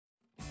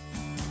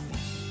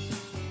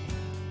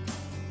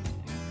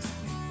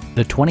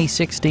The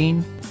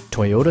 2016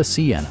 Toyota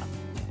Sienna.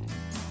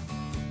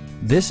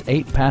 This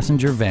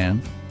 8-passenger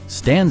van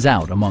stands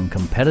out among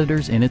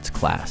competitors in its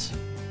class.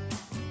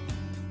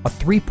 A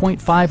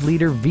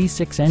 3.5-liter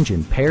V6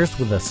 engine pairs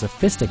with a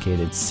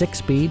sophisticated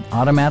 6-speed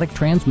automatic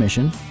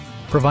transmission,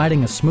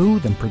 providing a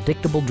smooth and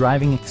predictable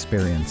driving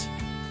experience.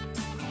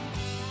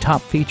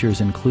 Top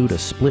features include a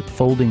split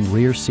folding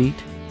rear seat,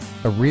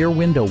 a rear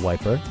window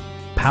wiper,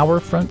 power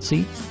front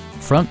seats,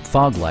 front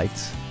fog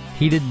lights,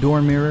 heated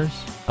door mirrors,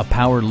 a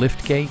power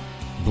liftgate,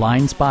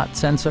 blind spot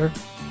sensor,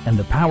 and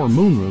the power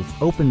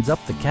moonroof opens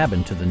up the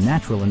cabin to the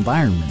natural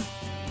environment.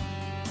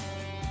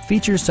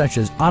 Features such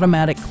as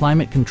automatic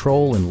climate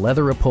control and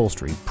leather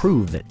upholstery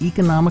prove that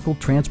economical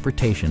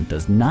transportation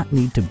does not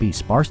need to be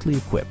sparsely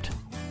equipped.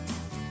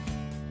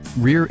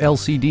 Rear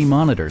LCD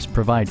monitors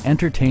provide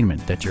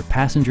entertainment that your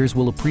passengers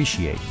will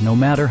appreciate no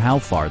matter how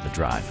far the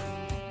drive.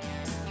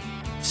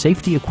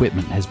 Safety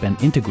equipment has been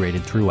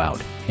integrated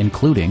throughout,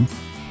 including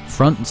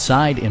front and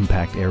side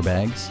impact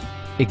airbags,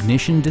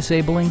 ignition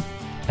disabling,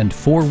 and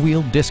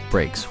 4-wheel disc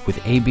brakes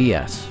with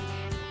ABS.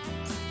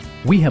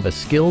 We have a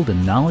skilled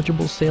and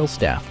knowledgeable sales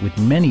staff with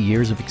many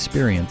years of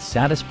experience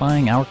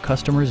satisfying our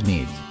customers'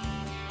 needs.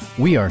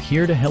 We are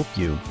here to help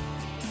you.